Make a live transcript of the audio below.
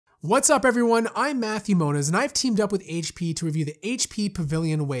What's up everyone, I'm Matthew Moniz and I've teamed up with HP to review the HP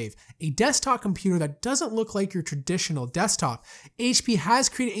Pavilion Wave, a desktop computer that doesn't look like your traditional desktop. HP has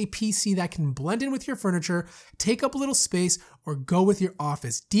created a PC that can blend in with your furniture, take up a little space, or go with your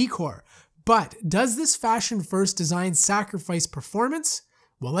office decor. But does this fashion-first design sacrifice performance?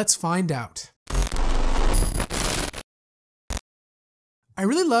 Well, let's find out. I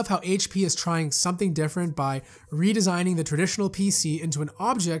really love how HP is trying something different by redesigning the traditional PC into an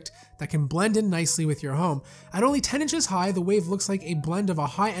object that can blend in nicely with your home. At only 10 inches high, the Wave looks like a blend of a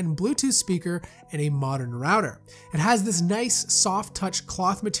high-end Bluetooth speaker and a modern router. It has this nice soft touch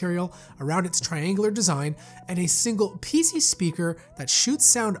cloth material around its triangular design and a single PC speaker that shoots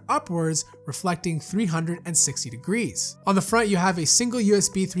sound upwards, reflecting 360 degrees. On the front, you have a single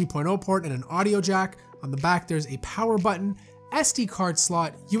USB 3.0 port and an audio jack. On the back, there's a power button, SD card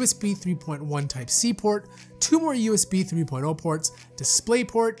slot, USB 3.1 Type-C port, 2 more USB 3.0 ports, display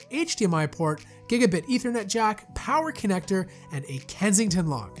port, HDMI port, gigabit Ethernet jack, power connector, and a Kensington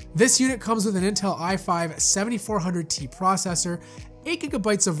lock. This unit comes with an Intel i5 7400T processor, 8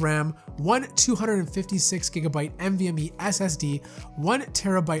 GB of RAM, one 256 GB NVMe SSD, 1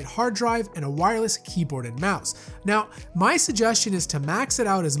 TB hard drive, and a wireless keyboard and mouse. Now, my suggestion is to max it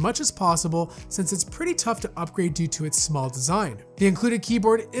out as much as possible since it's pretty tough to upgrade due to its small design. The included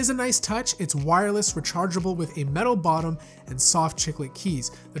keyboard is a nice touch. It's wireless, rechargeable with a metal bottom and soft chiclet keys.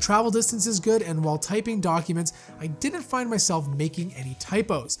 The travel distance is good, and while typing documents, I didn't find myself making any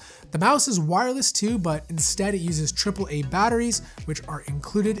typos. The mouse is wireless too, but instead it uses AAA batteries, which are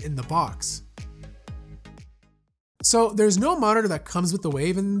included in the box. So there's no monitor that comes with the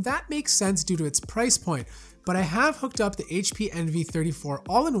Wave, and that makes sense due to its price point. But I have hooked up the HP Envy 34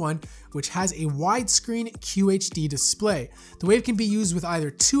 all-in-one, which has a widescreen QHD display. The Wave can be used with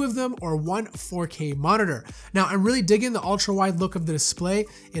either 2 of them or one 4K monitor. Now, I'm really digging the ultra-wide look of the display.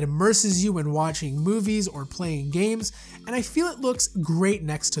 It immerses you when watching movies or playing games, and I feel it looks great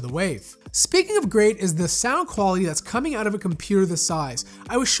next to the Wave. Speaking of great is the sound quality that's coming out of a computer this size.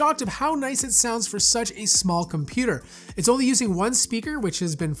 I was shocked at how nice it sounds for such a small computer. It's only using one speaker, which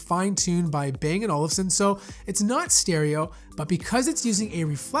has been fine-tuned by Bang & Olufsen, so it's not stereo, but because it's using a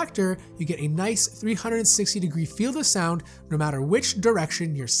reflector, you get a nice 360-degree field of sound no matter which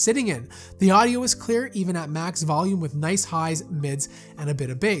direction you're sitting in. The audio is clear even at max volume with nice highs, mids, and a bit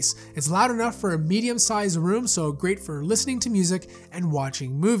of bass. It's loud enough for a medium-sized room, so great for listening to music and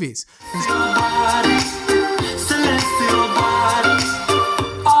watching movies.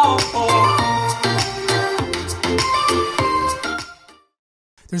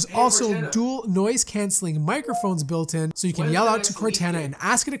 There's also dual noise-canceling microphones built in, so you can yell out to Cortana and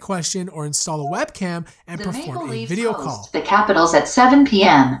ask it a question or install a webcam and perform a video call. The Capitals at 7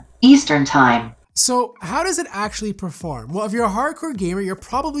 p.m. Eastern Time. So how does it actually perform? Well, if you're a hardcore gamer, you're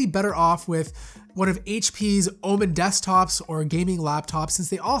probably better off with one of HP's Omen desktops or gaming laptops since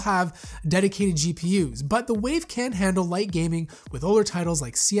they all have dedicated GPUs, but the Wave can handle light gaming with older titles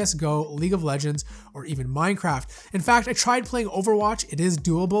like CSGO, League of Legends, or even Minecraft. In fact, I tried playing Overwatch. It is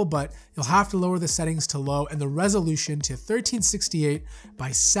doable, but you'll have to lower the settings to low and the resolution to 1368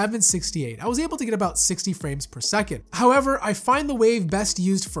 by 768. I was able to get about 60 frames per second. However, I find the Wave best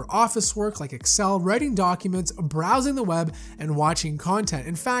used for office work like Excel, writing documents, browsing the web, and watching content.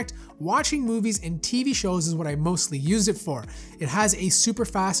 In fact, watching movies and TV shows is what I mostly use it for. It has a super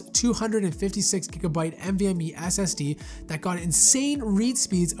fast 256 GB NVMe SSD that got insane read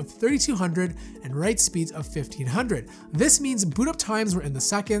speeds of 3200 and write speeds of 1500. This means boot up times were in the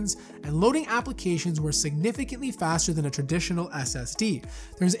seconds and loading applications were significantly faster than a traditional SSD.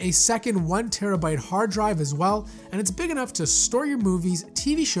 There's a second 1 TB hard drive as well, and it's big enough to store your movies,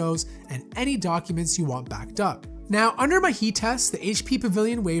 TV shows, and any documents you want backed up. Now, under my heat test, the HP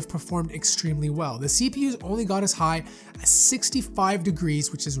Pavilion Wave performed extremely well. The CPUs only got as high as 65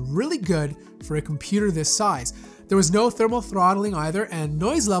 degrees, which is really good for a computer this size. There was no thermal throttling either, and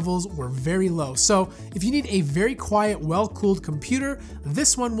noise levels were very low. So if you need a very quiet, well-cooled computer,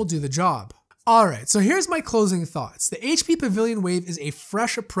 this one will do the job. Alright, so here's my closing thoughts. The HP Pavilion Wave is a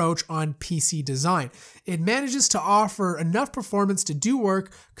fresh approach on PC design. It manages to offer enough performance to do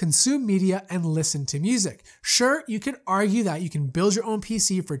work, consume media, and listen to music. Sure, you can argue that you can build your own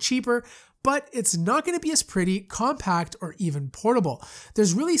PC for cheaper, but it's not going to be as pretty, compact, or even portable.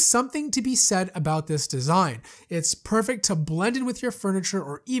 There's really something to be said about this design. It's perfect to blend in with your furniture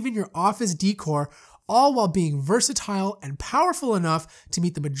or even your office decor, all while being versatile and powerful enough to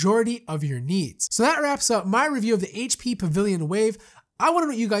meet the majority of your needs. So that wraps up my review of the HP Pavilion Wave. I want to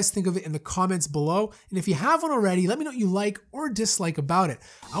know what you guys think of it in the comments below. And if you have one already, let me know what you like or dislike about it.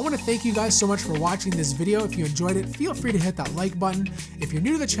 I want to thank you guys so much for watching this video. If you enjoyed it, feel free to hit that like button. If you're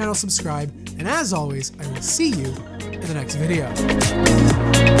new to the channel, subscribe. And as always, I will see you in the next video.